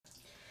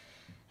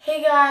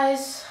Hey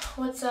guys,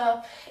 what's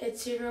up?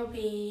 It's your girl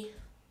B.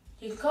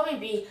 You can call me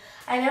B.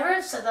 I never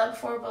have said that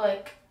before, but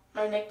like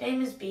my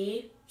nickname is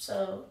B,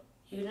 so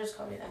you can just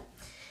call me that.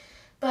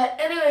 But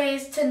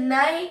anyways,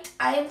 tonight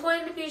I am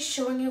going to be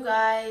showing you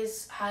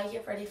guys how I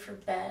get ready for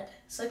bed.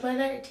 It's like my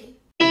night routine.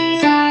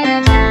 These are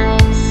the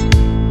times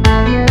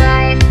of your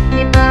life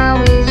you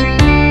always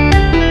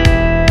remember.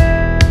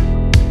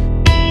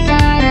 These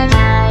are the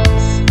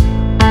times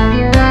of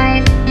your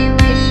life you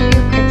wish you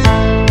could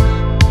save.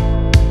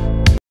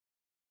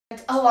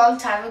 A long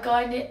time ago,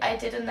 I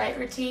did a night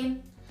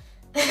routine,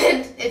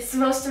 and it's the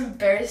most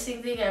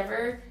embarrassing thing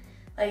ever.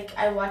 Like,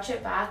 I watch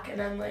it back,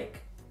 and I'm like,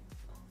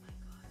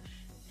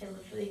 I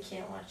literally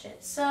can't watch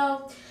it.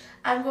 So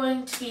I'm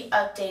going to be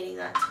updating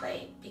that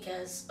tonight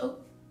because,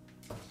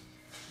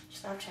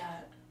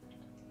 Snapchat.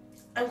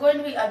 I'm going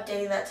to be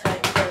updating that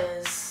tonight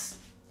because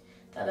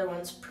the other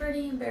one's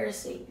pretty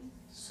embarrassing.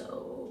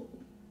 So,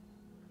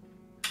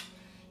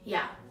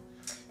 yeah.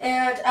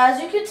 And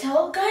as you can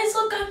tell, guys,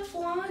 look, I'm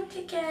blonde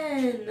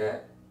again.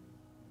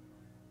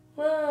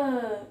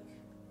 Look.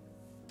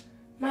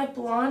 My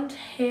blonde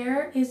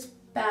hair is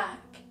back.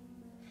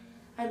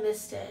 I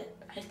missed it.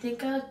 I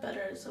think I look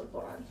better as a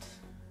blonde,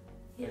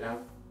 you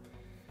know?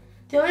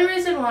 The only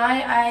reason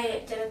why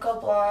I didn't go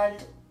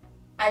blonde,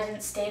 I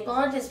didn't stay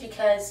blonde, is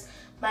because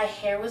my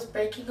hair was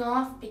breaking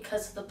off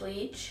because of the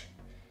bleach,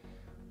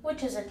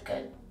 which isn't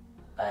good.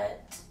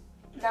 But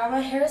now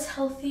my hair is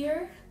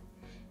healthier,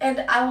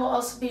 and I will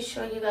also be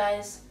showing you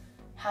guys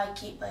how I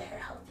keep my hair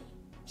healthy.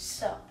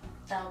 So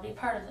that will be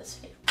part of this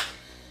video.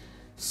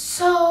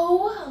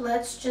 So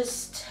let's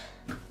just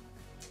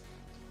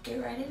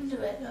get right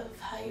into it of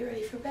how you're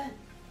ready for bed.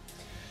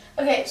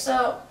 Okay,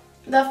 so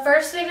the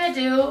first thing I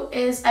do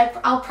is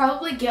I'll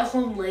probably get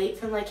home late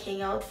from like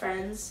hanging out with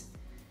friends.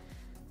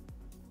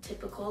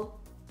 Typical.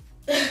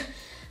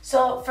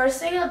 So first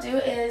thing I'll do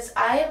is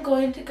I am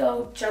going to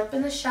go jump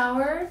in the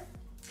shower,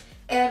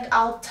 and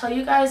I'll tell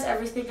you guys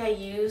everything I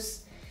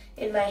use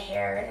in my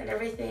hair and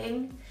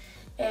everything.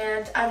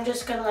 And I'm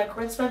just gonna like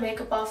rinse my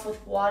makeup off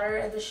with water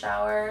in the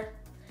shower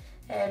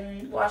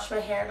and wash my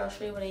hair, and I'll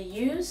show you what I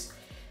use.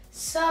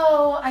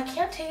 So I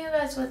can't take you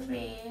guys with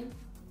me,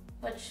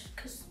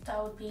 because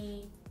that would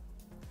be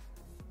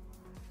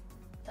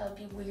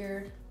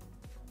weird.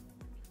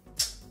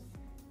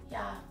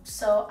 Yeah,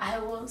 so I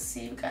will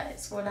see you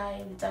guys when I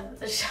am done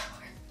with the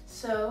shower.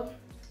 So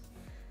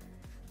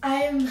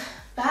I'm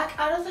back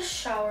out of the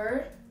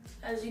shower,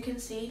 as you can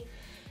see,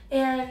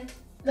 and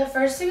the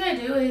first thing I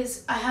do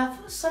is I have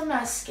some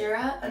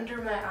mascara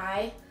under my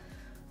eye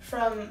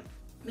from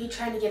me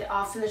trying to get it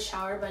off in the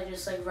shower by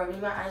just like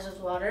rubbing my eyes with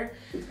water.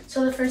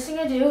 So the first thing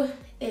I do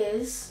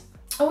is,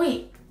 oh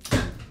wait,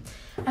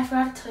 I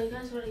forgot to tell you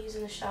guys what I use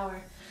in the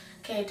shower.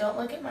 Okay, don't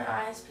look at my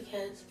eyes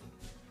because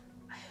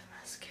I have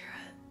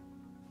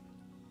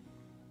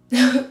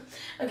mascara.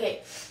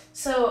 Okay,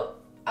 so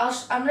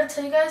I'm gonna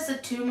tell you guys the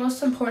two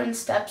most important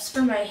steps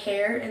for my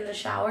hair in the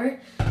shower,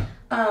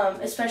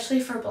 especially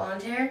for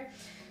blonde hair.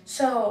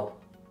 So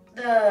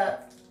the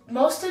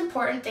most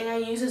important thing I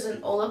use is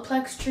an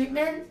Olaplex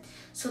treatment.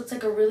 So it's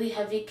like a really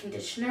heavy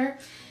conditioner.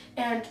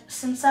 And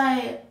since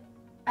I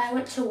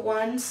went to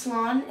one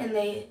salon and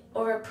they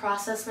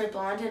over-processed my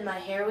blonde and my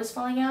hair was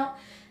falling out,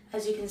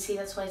 as you can see,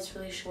 that's why it's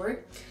really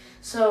short.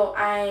 So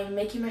I'm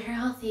making my hair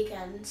healthy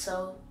again.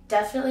 So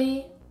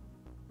definitely,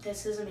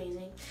 this is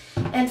amazing.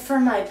 And for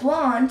my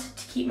blonde,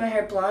 to keep my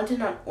hair blonde and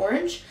not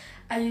orange,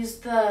 I use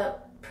the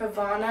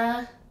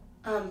Pravana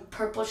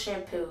purple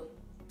shampoo.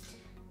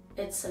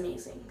 It's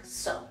amazing.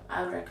 So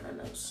I would recommend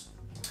those.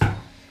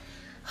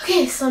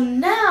 Okay, so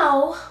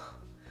now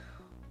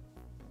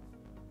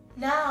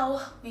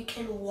we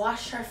can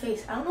wash our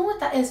face. I don't know what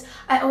that is.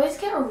 I always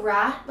get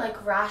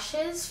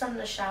rashes from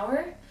the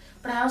shower,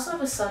 but I also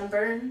have a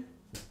sunburn,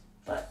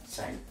 but it's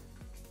fine.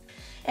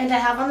 And I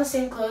have on the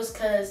same clothes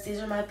because these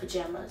are my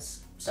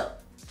pajamas. So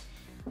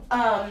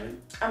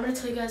I'm gonna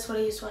tell you guys what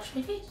I use to wash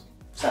my face.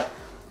 So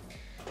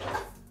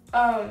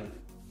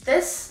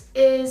this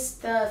is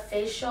the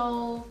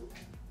facial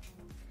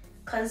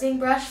cleansing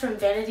brush from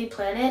Vanity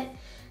Planet,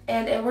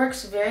 and it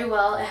works very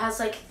well. It has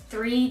like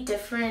 3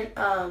 different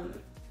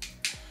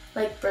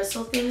like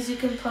bristle things you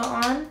can put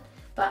on,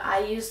 but I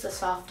use the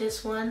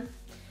softest one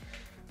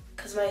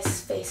because my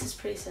face is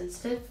pretty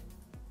sensitive.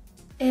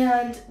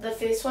 And the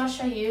face wash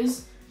I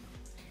use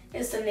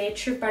is the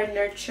Nature by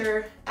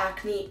Nurture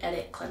Acne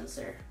Edit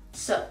Cleanser.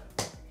 So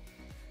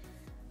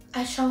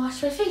I shall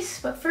wash my face,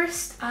 but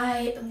first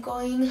I am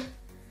going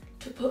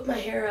to put my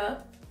hair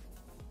up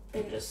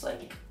and just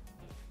like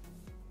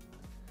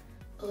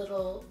a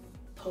little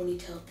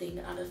ponytail thing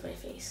out of my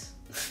face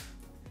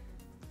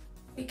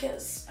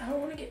because I don't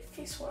want to get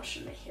face wash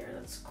in my hair.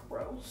 That's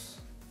gross.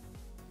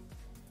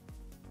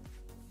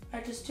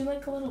 I just do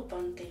like a little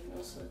bun thing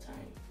most of the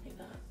time, like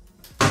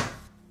that.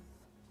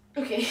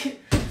 Okay,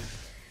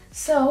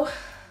 so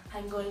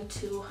I'm going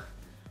to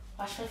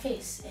wash my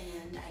face,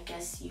 and I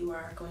guess you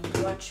are going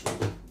to watch me.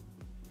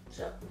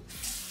 So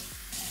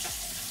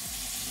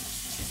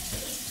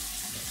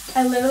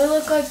I literally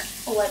look like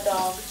a wet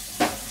dog.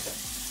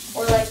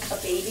 or like a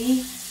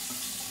baby.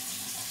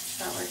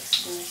 That works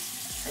too.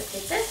 I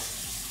take this,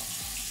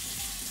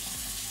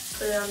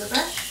 put it on the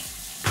brush,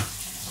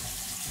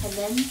 and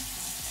then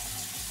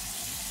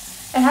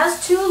it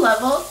has 2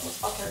 levels.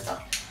 I'll turn it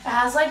down. It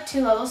has like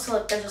 2 levels, so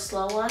like there's a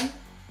slow one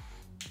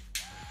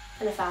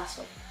and a fast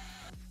one.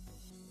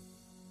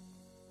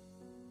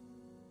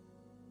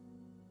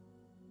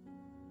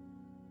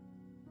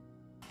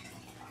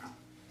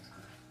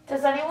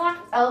 Does anyone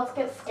else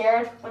get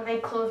scared when they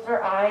close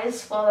their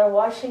eyes while they're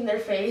washing their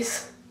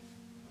face?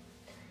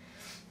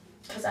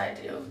 Because I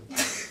do.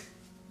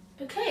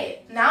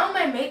 Okay, now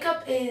my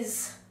makeup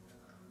is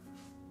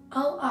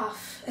all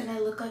off and I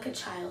look like a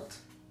child.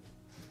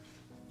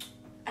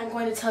 I'm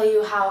going to tell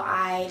you how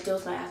I deal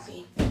with my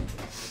acne.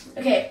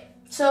 Okay,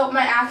 so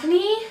my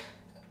acne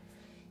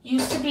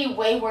used to be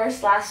way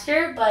worse last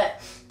year, but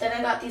then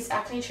I got these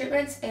acne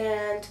treatments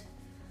and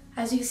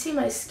as you can see,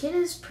 my skin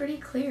is pretty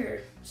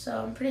clear,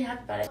 so I'm pretty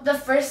happy about it. The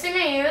first thing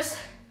I use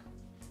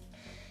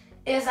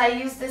is I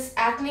use this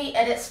Acne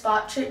Edit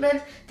Spot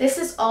treatment. This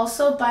is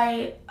also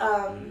by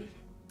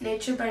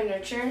Nature by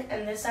Nurture,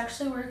 and this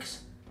actually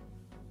works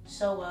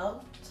so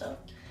well. So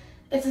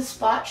it's a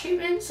spot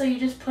treatment, so you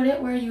just put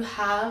it where you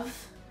have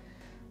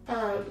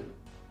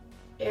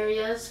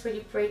areas where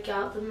you break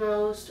out the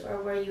most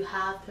or where you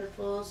have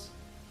pimples.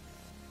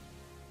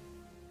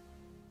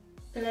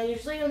 And I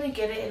usually only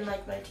get it in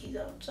like my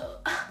T-zone, so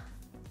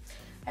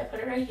I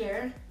put it right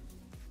here.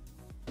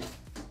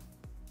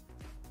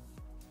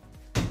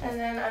 And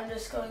then I'm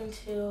just going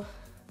to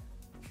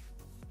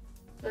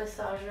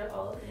massage it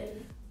all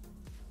in.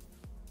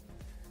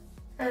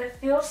 And it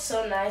feels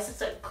so nice,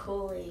 it's like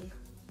cooling.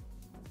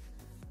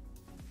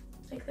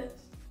 Like this.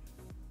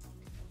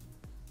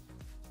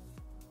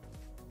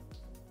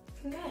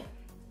 Okay.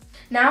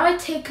 Now I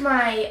take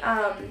my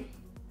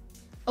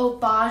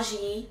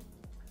Obagi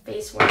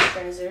face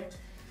moisturizer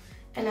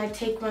and I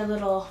take my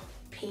little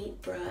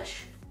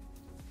paintbrush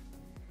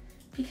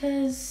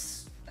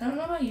because I don't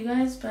know about you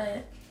guys,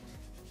 but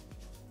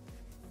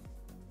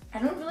I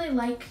don't really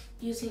like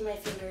using my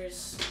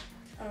fingers.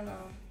 I don't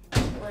know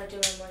when I do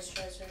my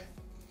moisturizer.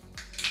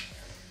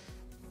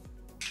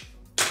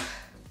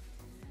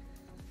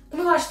 Oh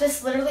my gosh,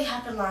 this literally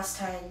happened last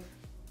time.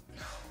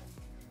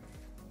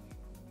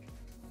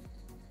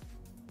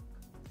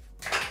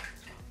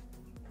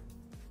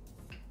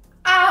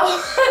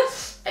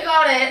 I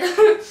got it.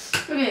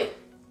 Okay.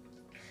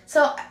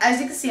 So as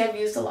you can see, I've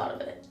used a lot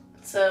of it.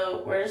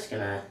 So we're just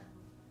gonna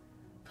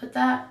put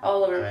that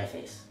all over my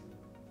face.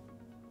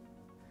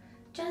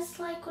 Just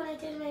like when I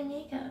did my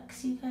makeup,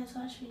 because you guys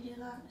watched me do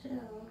that too.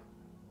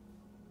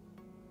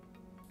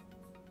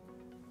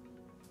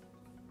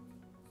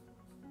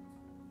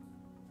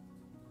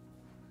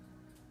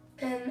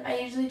 And I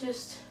usually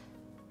just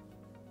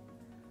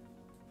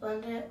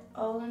blend it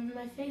all in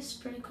my face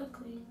pretty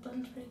quickly.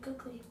 Blend pretty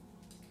quickly.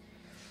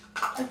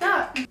 Like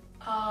that.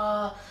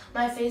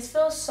 My face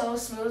feels so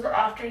smooth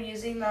after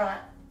using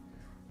that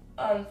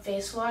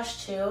face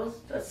wash too.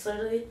 That's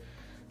literally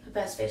the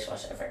best face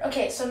wash ever.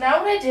 Okay, so now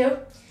what I do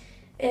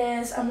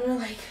is I'm gonna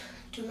like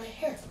do my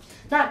hair.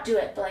 Not do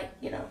it, but like,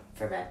 you know,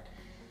 for bed.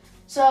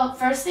 So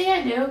first thing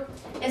I do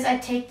is I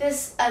take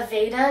this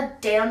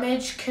Aveda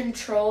Damage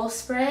Control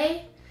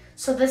Spray.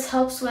 So this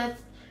helps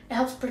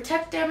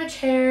protect damaged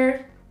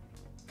hair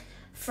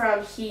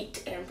from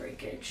heat and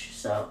breakage.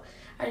 So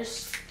I'm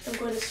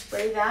going to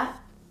spray that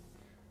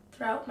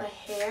throughout my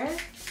hair.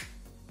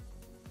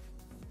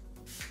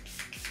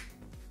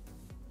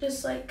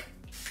 Just like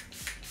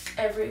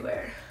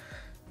everywhere.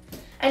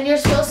 And you're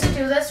supposed to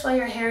do this while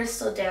your hair is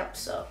still damp,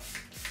 so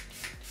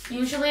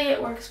usually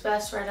it works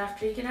best right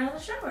after you get out of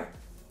the shower,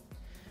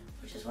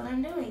 which is what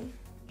I'm doing.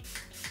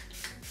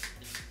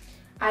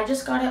 I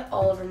just got it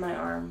all over my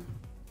arm.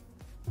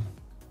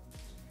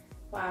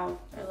 Wow,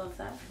 I love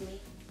that for me.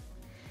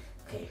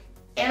 Okay,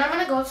 and I'm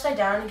gonna go upside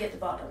down and get the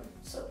bottom,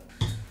 so.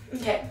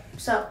 Okay,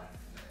 so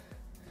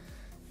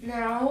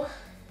now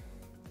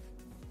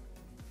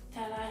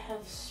that I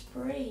have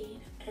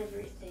sprayed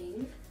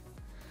everything,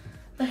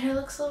 my hair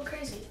looks a little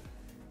crazy.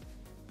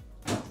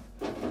 I'm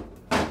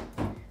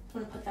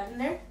gonna put that in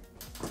there.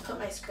 Put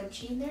my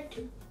scrunchie in there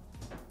too.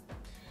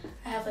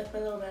 I have like my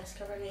little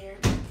mascara in here.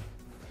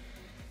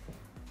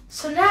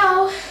 So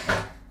now,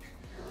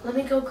 let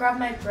me go grab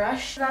my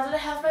brush. Now that I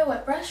have my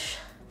wet brush,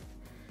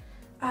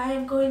 I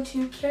am going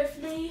to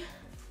carefully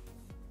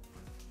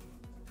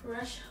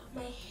brush out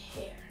my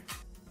hair.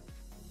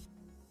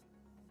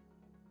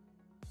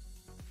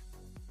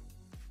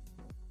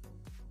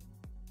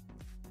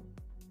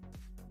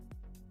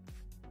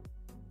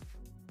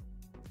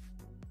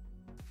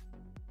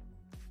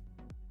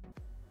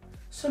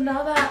 So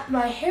now that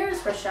my hair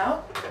is brushed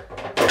out,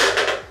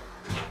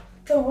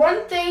 the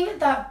one thing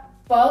that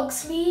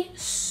bugs me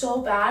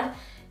so bad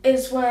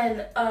is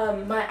when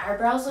my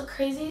eyebrows look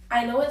crazy.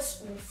 I know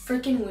it's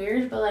freaking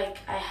weird, but like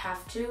I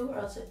have to or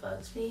else it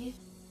bugs me.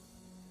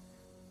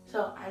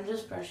 So I'm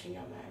just brushing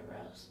out my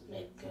eyebrows,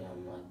 making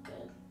them look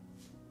good.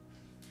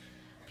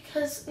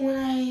 Because when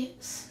I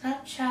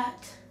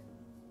Snapchat,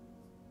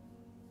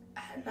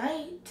 I at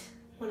night,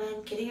 when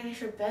I'm getting ready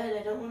for bed,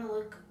 I don't want to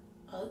look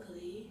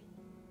ugly.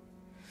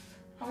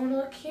 I want to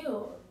look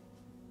cute.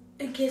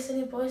 In case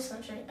any boys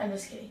Snapchat me. I'm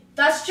just kidding.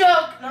 That's a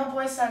joke! No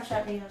boys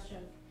Snapchat me, that's a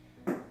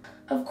joke.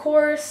 Of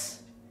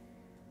course,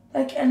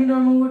 like any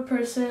normal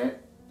person,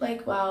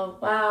 like wow.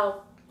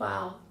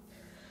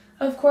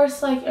 Of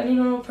course, like any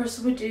normal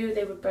person would do,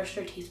 they would brush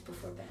their teeth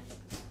before bed.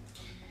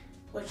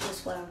 Which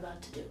is what I'm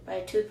about to do.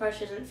 My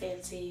toothbrush isn't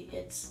fancy,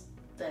 it's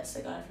this.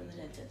 I got it from the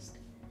dentist.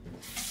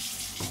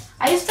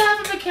 I used to have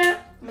a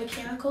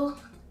mechanical,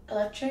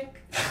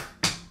 electric.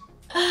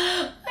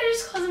 I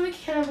just called it a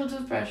mechanical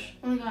toothbrush.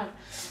 Oh my god.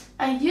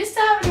 I used to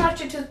have an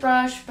electric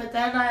toothbrush, but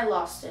then I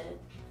lost it.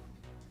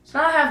 So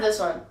now I have this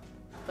one,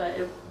 but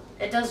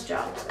it does the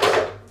job.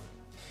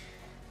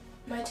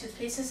 My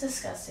toothpaste is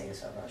disgusting,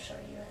 so I'm not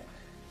showing you it.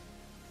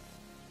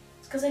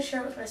 It's because I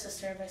share it with my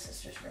sister, and my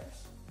sister's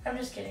gross. I'm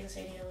just kidding,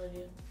 Sadie, I love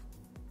you.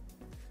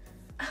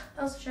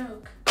 That was a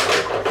joke.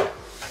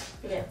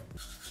 Okay.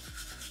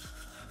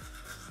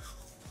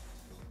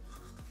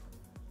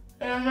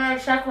 And I'm gonna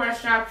check my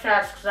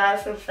Snapchats because I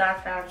have some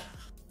Snapchats.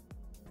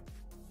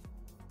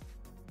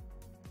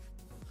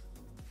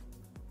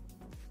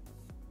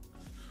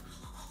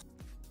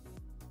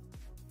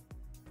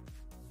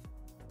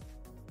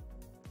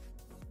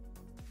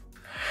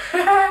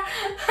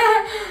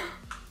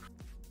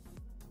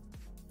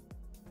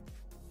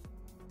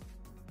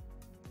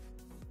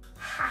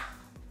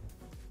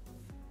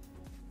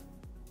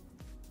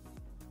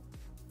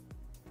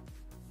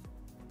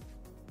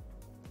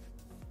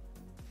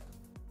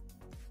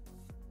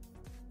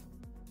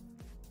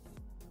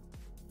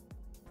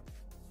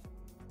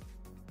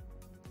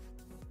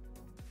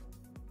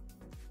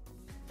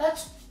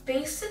 That's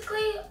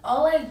basically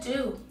all I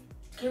do.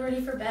 Get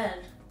ready for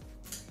bed.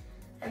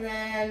 And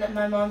then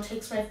my mom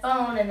takes my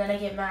phone and then I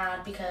get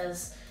mad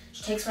because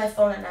she takes my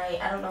phone at night.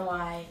 I don't know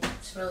why.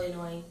 It's really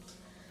annoying.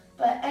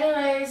 But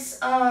anyways,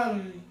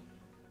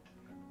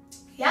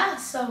 yeah,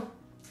 so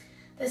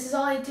this is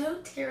all I do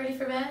to get ready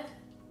for bed.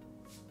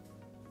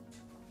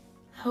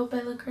 I hope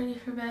I look ready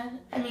for bed.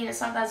 I mean,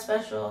 it's not that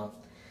special.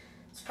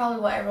 It's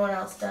probably what everyone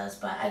else does,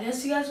 but I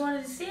guess you guys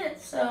wanted to see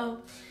it.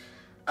 So,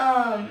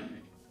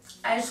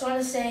 I just want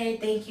to say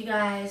thank you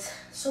guys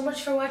so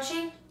much for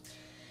watching.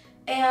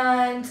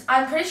 And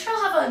I'm pretty sure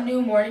I'll have a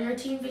new morning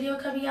routine video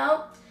coming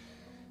out.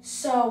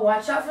 So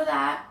watch out for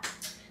that.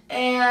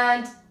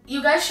 And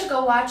you guys should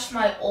go watch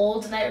my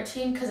old night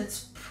routine because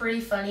it's pretty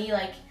funny.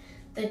 Like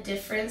the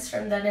difference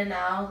from then and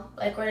now.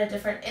 Like we're in a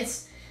different,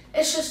 it's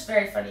just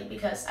very funny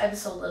because I'm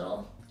so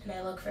little and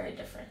I look very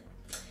different.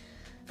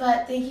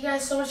 But thank you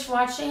guys so much for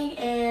watching,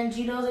 and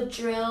you know the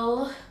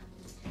drill.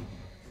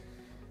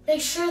 Make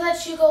sure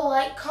that you go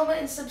like, comment,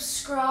 and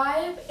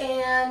subscribe,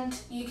 and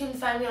you can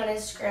find me on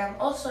Instagram,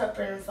 also at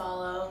Brynn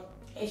Rumfallo,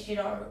 if you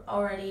don't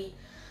already.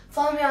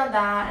 Follow me on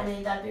that. I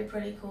mean, that'd be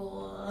pretty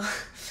cool.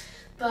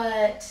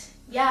 But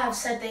yeah, I've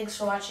said thanks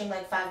for watching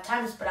like 5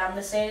 times, but I'm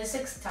gonna say it a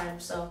 6th time,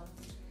 so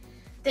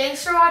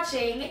thanks for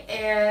watching,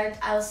 and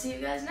I'll see you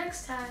guys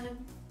next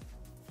time.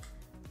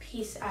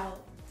 Peace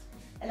out.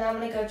 And now I'm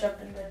gonna go jump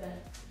into my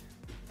bed.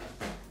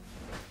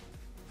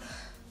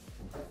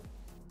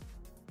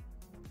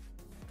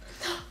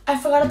 I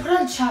forgot to put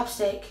on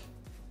chapstick.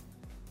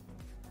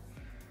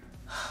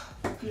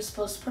 I'm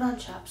supposed to put on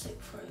chapstick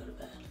before I go to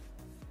bed.